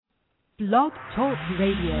Blog Talk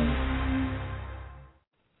Radio.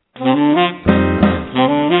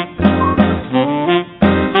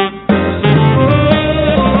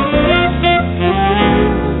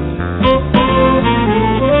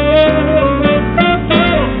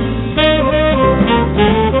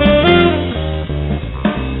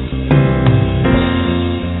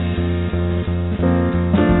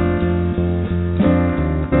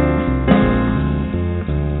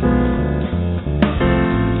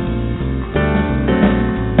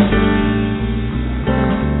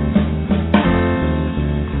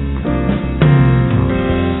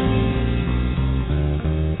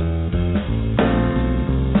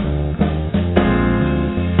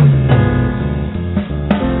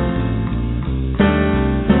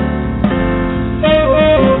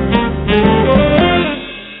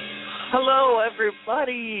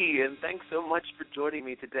 Joining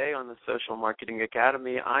me today on the Social Marketing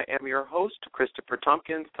Academy. I am your host, Christopher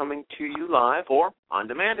Tompkins, coming to you live or on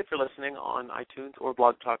demand if you're listening on iTunes or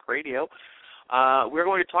Blog Talk Radio. We're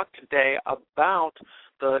going to talk today about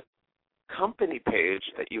the company page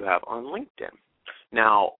that you have on LinkedIn.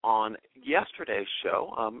 Now, on yesterday's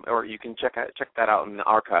show, or you can check that out in the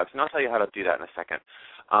archives, and I'll tell you how to do that in a second.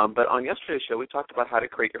 But on yesterday's show, we talked about how to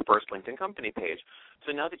create your first LinkedIn company page.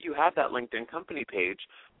 So now that you have that LinkedIn company page,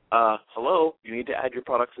 you need to add your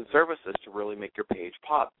products and services to really make your page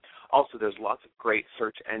pop. Also, there's lots of great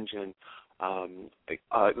search engine,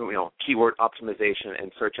 keyword optimization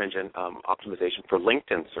and search engine optimization for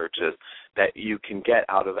LinkedIn searches that you can get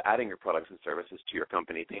out of adding your products and services to your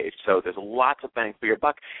company page. So there's lots of bang for your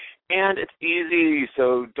buck, and it's easy.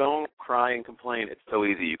 So don't cry and complain. It's so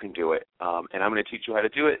easy. You can do it, and I'm going to teach you how to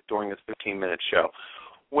do it during this 15-minute show,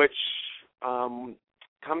 which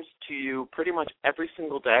comes to you pretty much every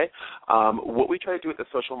single day. What we try to do at the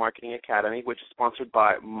Social Marketing Academy, which is sponsored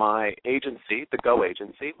by my agency, the Go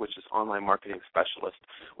Agency, which is online marketing specialist.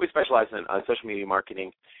 We specialize in social media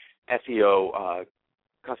marketing, SEO,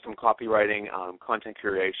 custom copywriting, content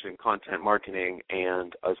curation, content marketing,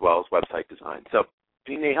 and as well as website design. So if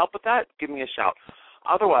you need help with that, give me a shout.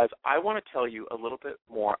 Otherwise, I want to tell you a little bit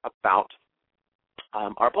more about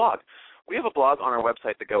our blog. We have a blog on our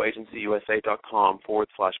website,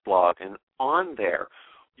 thegoagencyusa.com/blog, and on there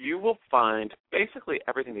you will find basically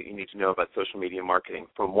everything that you need to know about social media marketing,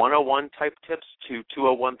 from 101 type tips to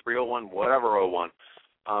 201, 301, whatever 01.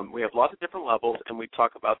 We have lots of different levels, and we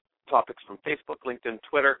talk about topics from Facebook, LinkedIn,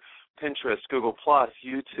 Twitter, Pinterest, Google+,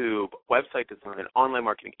 YouTube, website design, online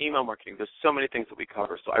marketing, email marketing. There's so many things that we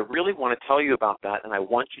cover. So I really want to tell you about that, and I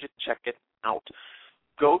want you to check it out.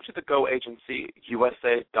 Go to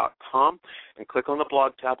thegoagencyusa.com and click on the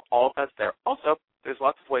blog tab. All of that's there. Also, there's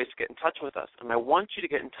lots of ways to get in touch with us, and I want you to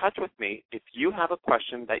get in touch with me if you have a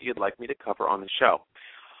question that you'd like me to cover on the show.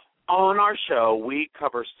 On our show, we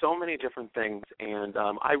cover so many different things, and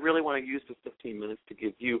I really want to use this 15 minutes to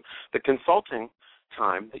give you the consulting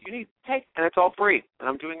time that you need to take, and it's all free, and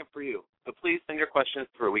I'm doing it for you. So please send your questions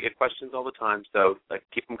through. We get questions all the time, so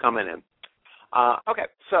keep them coming in. Okay,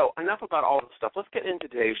 so enough about all this stuff. Let's get into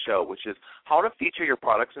today's show, which is how to feature your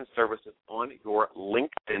products and services on your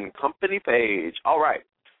LinkedIn company page. All right.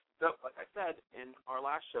 So, like I said in our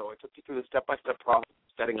last show, I took you through the step-by-step process of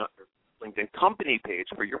setting up your LinkedIn company page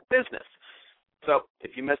for your business. So,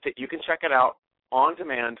 if you missed it, you can check it out on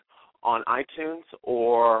demand on iTunes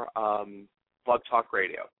or Blog Talk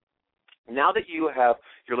Radio. Now that you have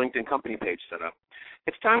your LinkedIn company page set up,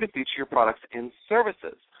 it's time to feature your products and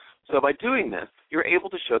services. So by doing this, you're able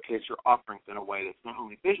to showcase your offerings in a way that's not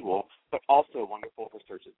only visual, but also wonderful for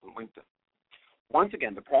searches on LinkedIn. Once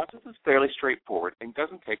again, the process is fairly straightforward and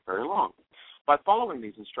doesn't take very long. By following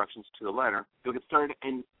these instructions to the letter, you'll get started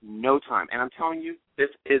in no time. And I'm telling you,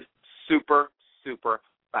 this is super, super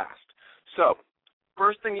fast. So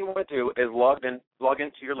first thing you want to do is log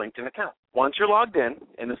into your LinkedIn account. Once you're logged in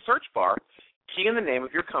the search bar, key in the name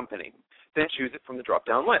of your company, then choose it from the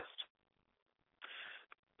drop-down list.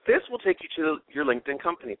 This will take you to your LinkedIn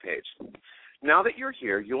company page. Now that you're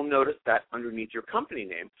here, you'll notice that underneath your company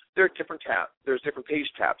name, there are different tabs. There's different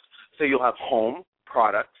page tabs. So you'll have Home,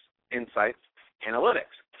 Products, Insights,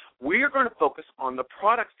 Analytics. We are going to focus on the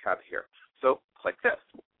Products tab here. So click this.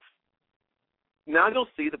 Now you'll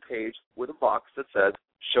see the page with a box that says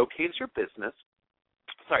Showcase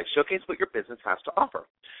what your business has to offer.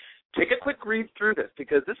 Take a quick read through this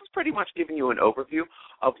because this is pretty much giving you an overview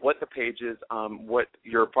of what the pages, what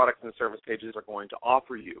your products and service pages are going to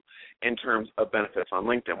offer you in terms of benefits on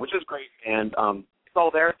LinkedIn, which is great. And it's all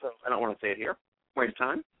there, so I don't want to say it here. Waste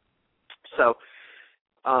time. So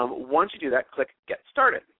once you do that, click Get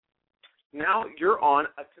Started. now you're on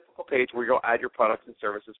a typical page where you'll add your products and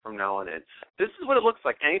services from now on in. This is what it looks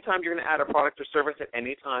like. Anytime you're going to add a product or service at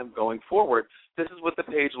any time going forward, this is what the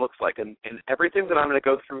page looks like. And everything that I'm going to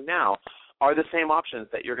go through now are the same options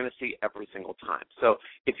that you're going to see every single time. So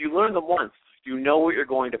if you learn them once, you know what you're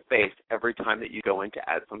going to face every time that you go in to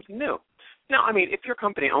add something new. Now, I mean, if your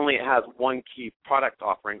company only has one key product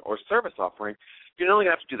offering or service offering, you're only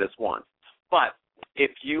going to have to do this once. But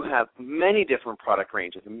if you have many different product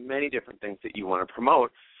ranges and many different things that you want to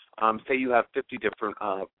promote, say you have 50 different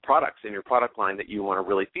products in your product line that you want to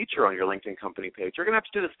really feature on your LinkedIn company page, you're going to have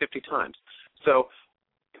to do this 50 times. So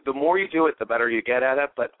the more you do it, the better you get at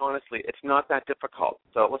it. But honestly, it's not that difficult.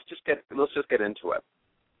 So let's just get into it.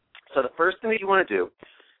 So the first thing that you want to do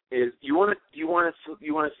is you want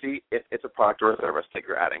to see if it's a product or a service that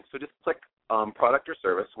you're adding. So just click product or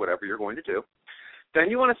service, whatever you're going to do. Then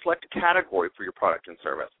you want to select a category for your product and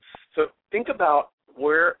service. So think about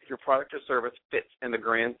where your product or service fits in the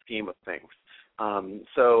grand scheme of things.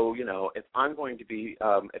 So if I'm going to be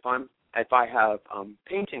if I have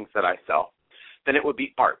paintings that I sell, then it would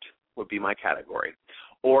be art would be my category.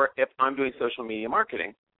 Or if I'm doing social media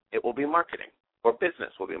marketing, it will be marketing. Or business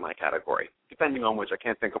will be my category, depending on which I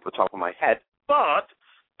can't think off the top of my head. But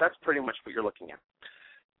that's pretty much what you're looking at.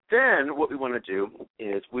 Then what we want to do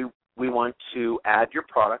is we want to add your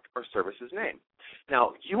product or service's name.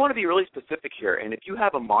 Now, you want to be really specific here, and if you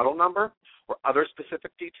have a model number or other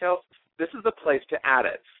specific details, this is the place to add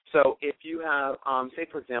it. So if you have, say,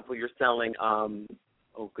 for example, you're selling,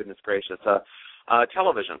 oh, goodness gracious,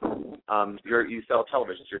 television. You sell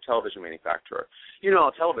televisions. You're a television manufacturer. You know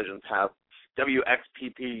how televisions have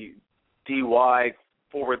WXPPDY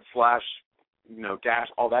 / dash,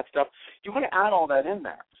 all that stuff. You want to add all that in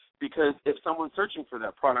there because if someone's searching for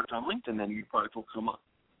that product on LinkedIn, then your product will come up.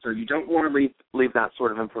 So you don't want to leave that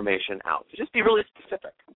sort of information out. So just be really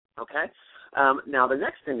specific, okay? Now the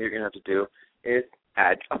next thing you're going to have to do is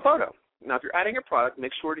add a photo. Now if you're adding a product,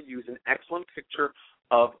 make sure to use an excellent picture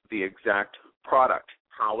of the exact product,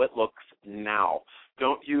 how it looks now.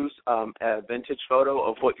 Don't use a vintage photo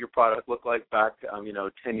of what your product looked like back,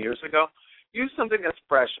 10 years ago. Use something that's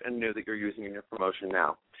fresh and new that you're using in your promotion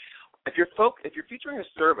now. If you're featuring a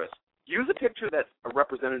service, use a picture that's a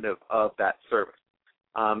representative of that service.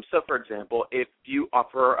 So, for example, if you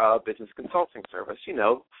offer a business consulting service,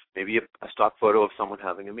 maybe a stock photo of someone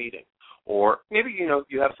having a meeting. Or maybe,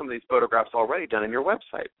 you have some of these photographs already done in your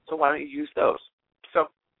website. So why don't you use those? So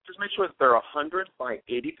just make sure that they're 100 by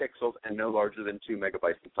 80 pixels and no larger than 2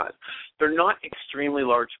 megabytes in size. They're not extremely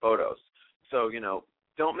large photos. So,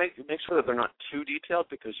 don't make sure that they're not too detailed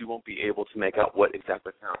because you won't be able to make out what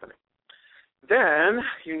exactly is happening. Then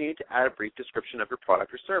you need to add a brief description of your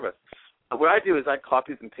product or service. What I do is I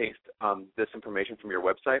copy and paste this information from your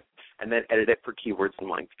website and then edit it for keywords and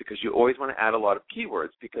links because you always want to add a lot of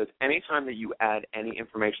keywords because anytime that you add any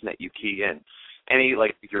information that you key in, any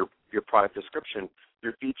like your product description,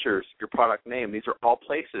 your features, your product name, these are all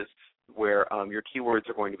places where your keywords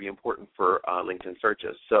are going to be important for LinkedIn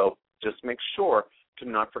searches. So just make sure to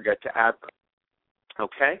not forget to add them.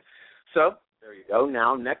 Okay? So there you go.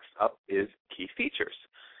 Now next up is key features.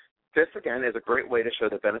 This, again, is a great way to show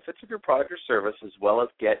the benefits of your product or service as well as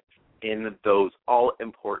get in those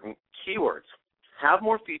all-important keywords. Have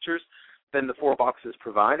more features than the 4 boxes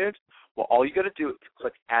provided. Well, all you got to do is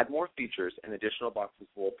click Add More Features, and additional boxes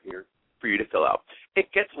will appear for you to fill out. It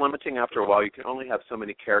gets limiting after a while. You can only have so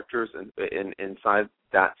many characters inside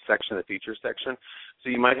that section, the features section, so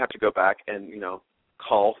you might have to go back and,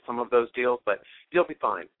 call some of those deals, but you'll be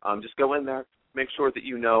fine. Just go in there, make sure that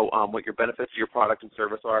you know what your benefits of your product and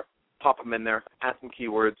service are, pop them in there, add some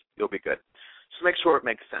keywords, you'll be good. Just make sure it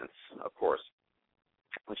makes sense, of course,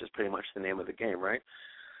 which is pretty much the name of the game, right?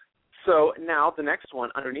 So now the next one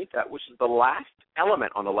underneath that, which is the last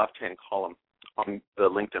element on the left-hand column on the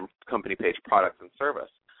LinkedIn company page, product and service,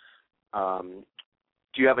 do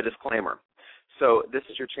you have a disclaimer? So this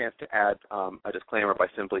is your chance to add a disclaimer by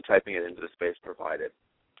simply typing it into the space provided.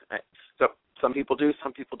 Right? So some people do,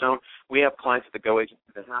 some people don't. We have clients at the Go Agency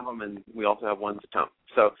that have them, and we also have ones that don't.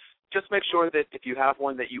 So just make sure that if you have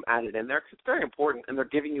one that you add it in there, because it's very important, and they're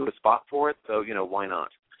giving you a spot for it, so, why not?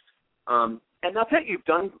 And that's it. You've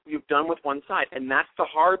done with one side, and that's the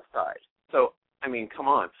hard side. So, come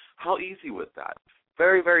on. How easy was that?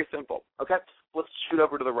 Very, very simple. Okay, let's shoot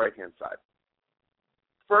over to the right-hand side.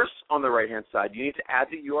 First, on the right-hand side, you need to add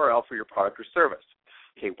the URL for your product or service.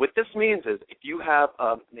 Okay, what this means is if you have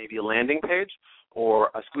maybe a landing page or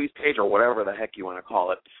a squeeze page or whatever the heck you want to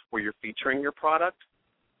call it, where you're featuring your product,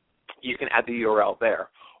 you can add the URL there.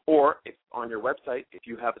 Or if on your website, if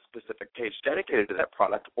you have a specific page dedicated to that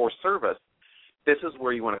product or service, this is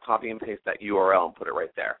where you want to copy and paste that URL and put it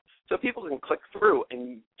right there. So people can click through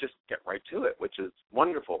and just get right to it, which is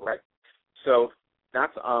wonderful, right? So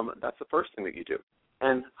that's the first thing that you do.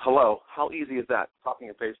 And hello, how easy is that, copying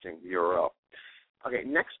and pasting the URL? Okay,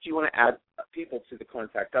 next you want to add people to the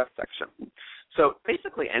Contact Us section. So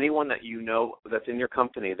basically anyone that you know that's in your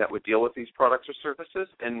company that would deal with these products or services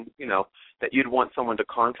and, you know, that you'd want someone to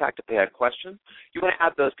contact if they had questions, you want to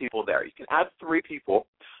add those people there. You can add 3 people.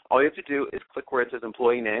 All you have to do is click where it says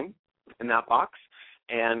employee name in that box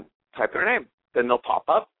and type their name. Then they'll pop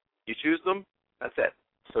up. You choose them. That's it.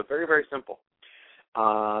 So very, very simple.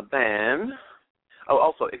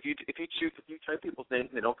 Also, if you type people's names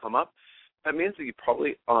and they don't come up, that means that you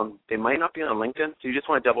probably they might not be on LinkedIn. So you just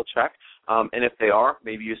want to double check. And if they are,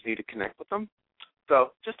 maybe you just need to connect with them.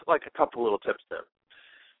 So just like a couple little tips there.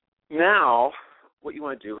 Now, what you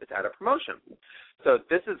want to do is add a promotion. So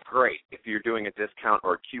this is great if you're doing a discount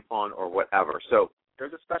or a coupon or whatever. So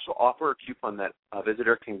there's a special offer or coupon that a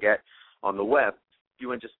visitor can get on the web. You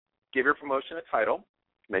want to just give your promotion a title,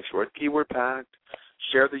 make sure it's keyword packed,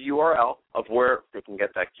 share the URL of where they can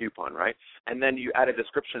get that coupon, right? And then you add a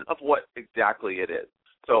description of what exactly it is.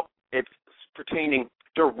 So it's pertaining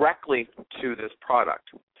directly to this product.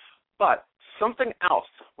 But something else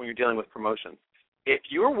when you're dealing with promotions, if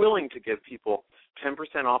you're willing to give people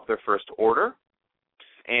 10% off their first order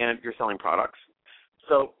and you're selling products,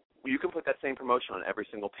 so you can put that same promotion on every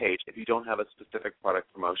single page if you don't have a specific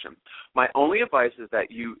product promotion. My only advice is that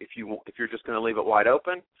if you're just going to leave it wide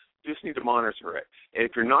open, you just need to monitor it. And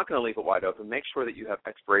if you're not going to leave it wide open, make sure that you have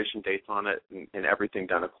expiration dates on it and everything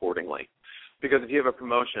done accordingly. Because if you have a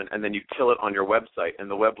promotion and then you kill it on your website and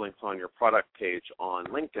the web link's on your product page on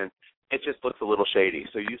LinkedIn, it just looks a little shady.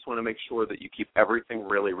 So you just want to make sure that you keep everything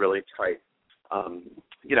really, really tight.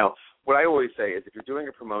 What I always say is if you're doing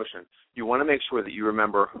a promotion, you want to make sure that you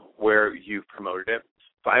remember where you've promoted it.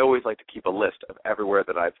 So I always like to keep a list of everywhere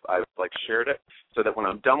that I've shared it, so that when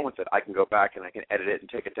I'm done with it, I can go back and I can edit it and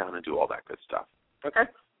take it down and do all that good stuff. Okay?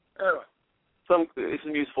 Anyway, some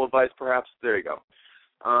useful advice perhaps. There you go.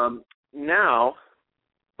 Now,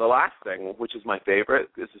 the last thing, which is my favorite,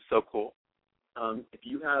 this is so cool. If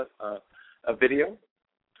you have a video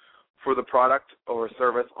for the product or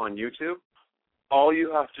service on YouTube, all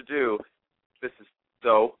you have to do, this is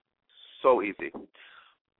so easy.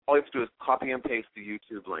 All you have to do is copy and paste the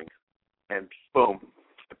YouTube link, and boom,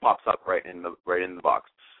 it pops up right in the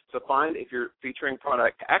box. So find if you're featuring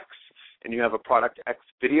product X and you have a product X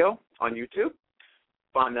video on YouTube,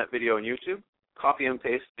 find that video on YouTube, copy and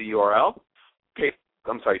paste the URL. Just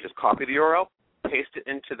copy the URL, paste it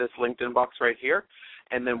into this LinkedIn box right here,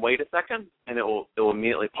 and then wait a second, and it will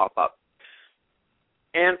immediately pop up.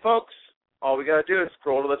 And folks, all we got to do is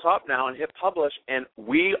scroll to the top now and hit publish, and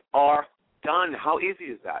we are done. How easy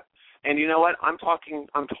is that? And you know what? I'm talking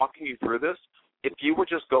you through this. If you were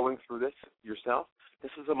just going through this yourself,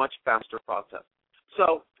 this is a much faster process.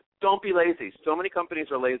 So don't be lazy. So many companies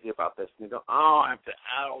are lazy about this. And they go, I have to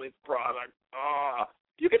add all these products.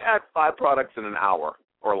 You can add 5 products in an hour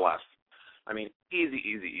or less. I mean,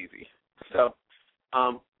 easy. So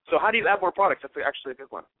how do you add more products? That's actually a good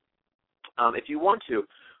one. If you want to,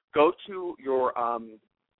 go to your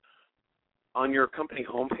on your company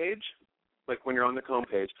homepage. Like when you're on the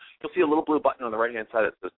homepage, you'll see a little blue button on the right-hand side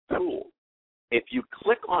that says Tools. If you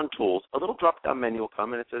click on Tools, a little drop-down menu will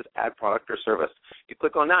come, and it says Add Product or Service. You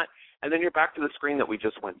click on that, and then you're back to the screen that we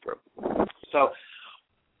just went through. So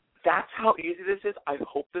that's how easy this is. I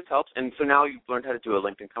hope this helps. And so now you've learned how to do a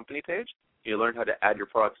LinkedIn company page. You learned how to add your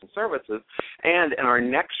products and services. And in our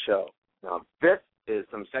next show, now this is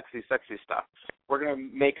some sexy stuff. We're going to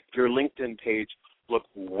make your LinkedIn page look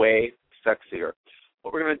way sexier.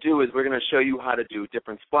 What we're going to do is we're going to show you how to do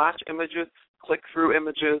different splash images, click-through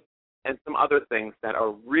images, and some other things that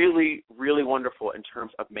are really, really wonderful in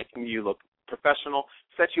terms of making you look professional,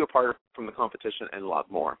 set you apart from the competition, and a lot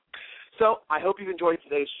more. So I hope you've enjoyed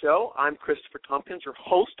today's show. I'm Christopher Tompkins, your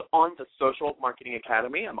host on the Social Marketing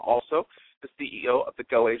Academy. I'm also the CEO of the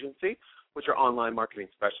Go Agency, which are online marketing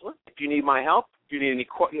specialists. If you need my help, if you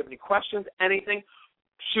have any questions, anything,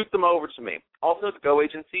 shoot them over to me. Also, the Go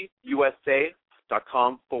Agency,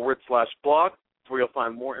 USA.com/blog, where you'll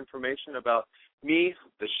find more information about me,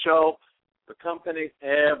 the show, the company,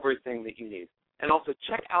 everything that you need. And also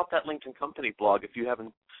check out that LinkedIn Company blog if you have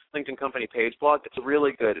a LinkedIn Company page blog. It's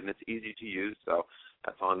really good and it's easy to use, so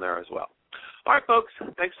that's on there as well. All right, folks,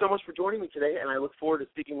 thanks so much for joining me today, and I look forward to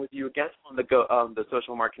speaking with you again on the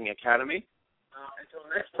Social Marketing Academy. Until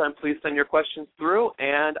next time, please send your questions through,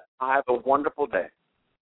 and have a wonderful day.